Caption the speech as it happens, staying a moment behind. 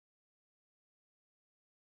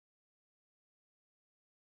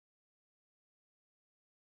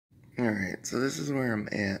Alright, so this is where I'm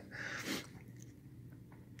at.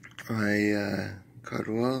 I cut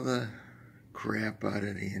all the crap out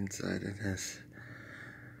of the inside of this.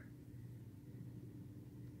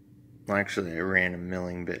 Well, actually, I ran a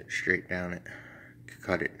milling bit straight down it.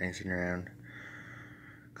 Cut it nice and round.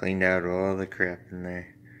 Cleaned out all the crap in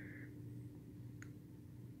there.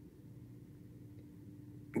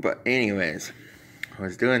 But anyways, I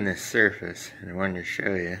was doing this surface, and I wanted to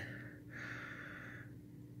show you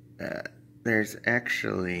that there's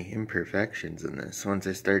actually imperfections in this. Once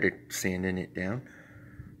I started sanding it down,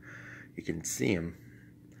 you can see them.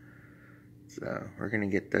 So we're going to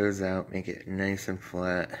get those out, make it nice and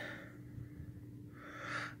flat.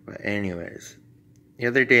 But anyways, the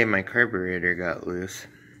other day my carburetor got loose.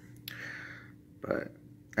 But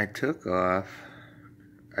I took off,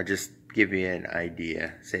 I'll just give you an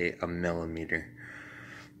idea, say a millimeter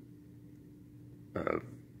of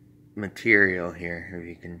material here, if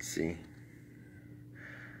you can see.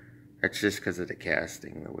 That's just because of the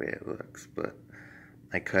casting, the way it looks. But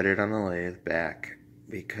I cut it on the lathe back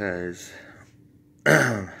because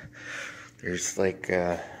there's like,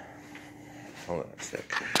 hold on a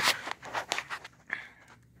sec.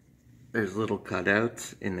 There's little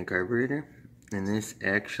cutouts in the carburetor. And this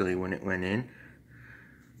actually, when it went in,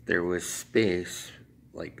 there was space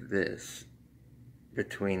like this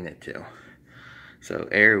between the two. So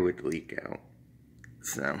air would leak out.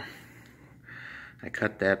 So I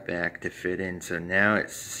cut that back to fit in. So now it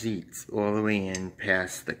seats all the way in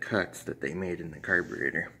past the cuts that they made in the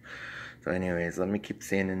carburetor. So anyways, let me keep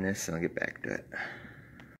sanding this and I'll get back to it.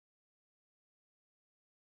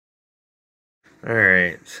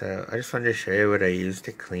 Alright, so I just wanted to show you what I use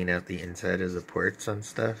to clean out the inside of the ports and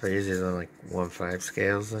stuff. I use these on like 1/5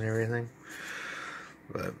 scales and everything.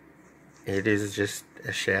 But it is just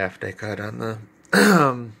a shaft I cut on the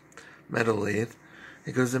metal lathe.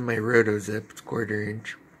 It goes in my roto zip, it's 1/4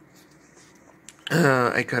 inch.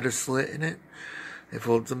 I cut a slit in it. I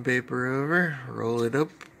fold some paper over, roll it up,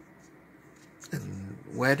 and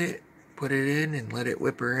wet it, put it in, and let it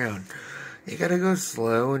whip around. You gotta go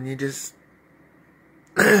slow and you just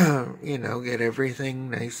you know, get everything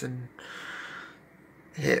nice and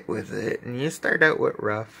hit with it. And you start out with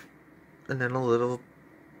rough, and then a little,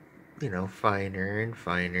 you know, finer and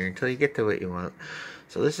finer until you get to what you want.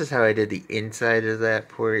 So this is how I did the inside of that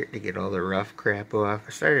port to get all the rough crap off.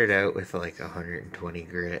 I started out with like 120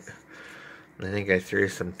 grit. I think I threw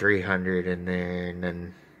some 300 in there, and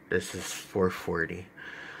then this is 440.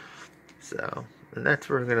 So, and that's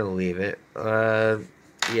where I'm going to leave it.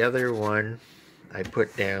 The other one I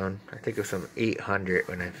put down, I think it was some 800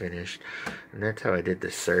 when I finished. And that's how I did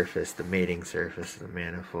the surface, the mating surface of the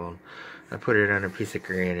manifold. I put it on a piece of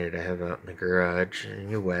granite I have out in the garage,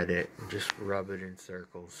 and you wet it and just rub it in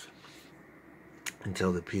circles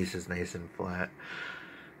until the piece is nice and flat.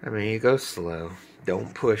 I mean, you go slow.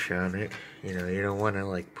 Don't push on it. You know, you don't want to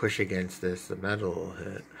like push against this. The metal will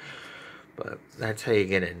hit. But that's how you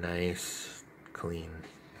get a nice, clean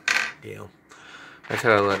deal. That's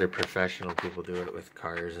how a lot of professional people do it with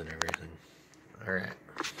cars and everything. Alright.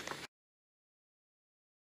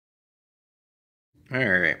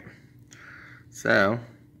 Alright. So,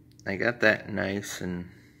 I got that nice and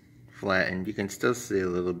flattened. You can still see a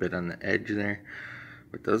little bit on the edge there.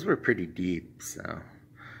 But those were pretty deep, so.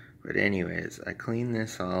 But anyways, I cleaned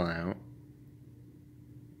this all out.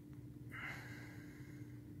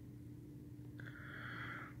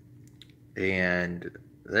 And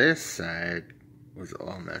this side was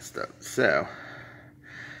all messed up. So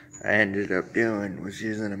I ended up was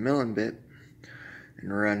using a milling bit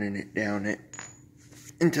and running it down it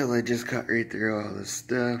until I just cut right through all this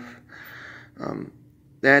stuff.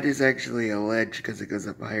 That is actually a ledge because it goes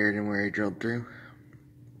up higher than where I drilled through.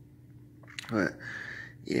 But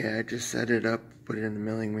yeah, I just set it up, put it in the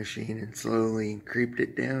milling machine, and slowly creeped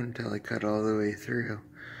it down until I cut all the way through.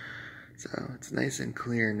 So it's nice and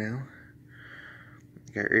clear now.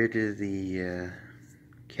 Got rid of the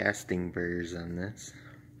casting burrs on this.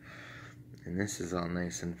 And this is all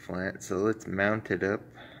nice and flat. So let's mount it up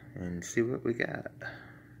and see what we got.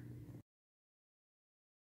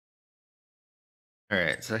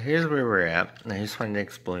 Alright, so here's where we're at. I just wanted to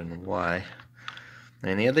explain why.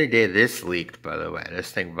 And the other day this leaked, by the way.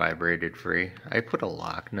 This thing vibrated free. I put a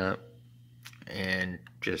lock nut and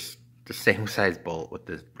just the same size bolt with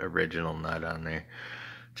the original nut on there.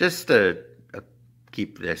 Just to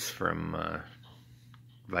keep this from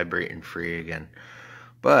vibrating free again.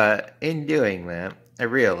 But in doing that, I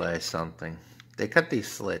realized something. They cut these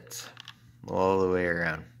slits all the way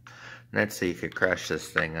around. And that's so you could crush this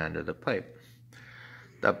thing onto the pipe.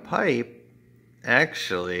 The pipe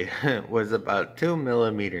actually was about 2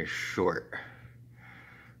 millimeters short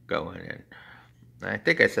going in. I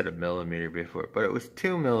think I said a millimeter before, but it was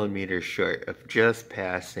 2 millimeters short of just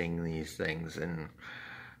passing these things. And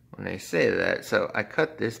when I say that, so I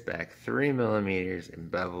cut this back 3 millimeters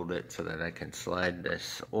and beveled it so that I can slide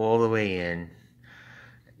this all the way in,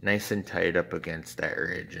 nice and tight up against that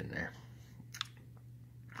ridge in there.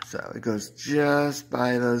 So it goes just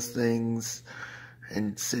by those things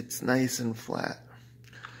and sits nice and flat.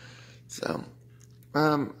 So,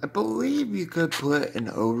 I believe you could put an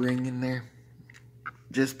O-ring in there.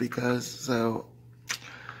 Just because, so,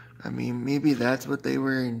 I mean, maybe that's what they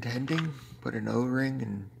were intending. Put an O-ring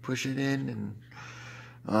and push it in, and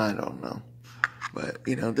I don't know. But,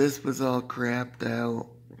 you know, this was all crapped out.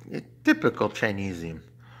 Typical Chineseium.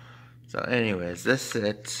 So anyways, this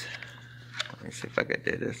sits. Let me see if I could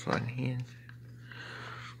do this one hand.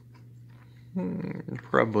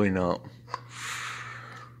 Probably not.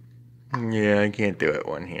 Yeah, I can't do it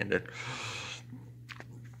one-handed.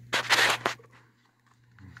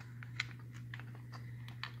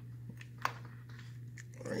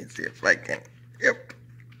 Let me see if I can. Yep.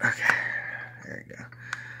 Okay. There we go.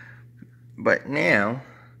 But now,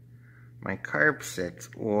 my carb sits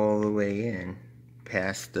all the way in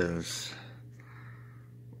past those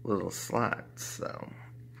little slots. So,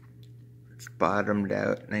 it's bottomed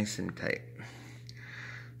out nice and tight.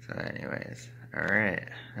 So anyways, alright.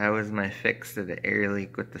 That was my fix to the air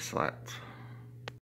leak with the slots.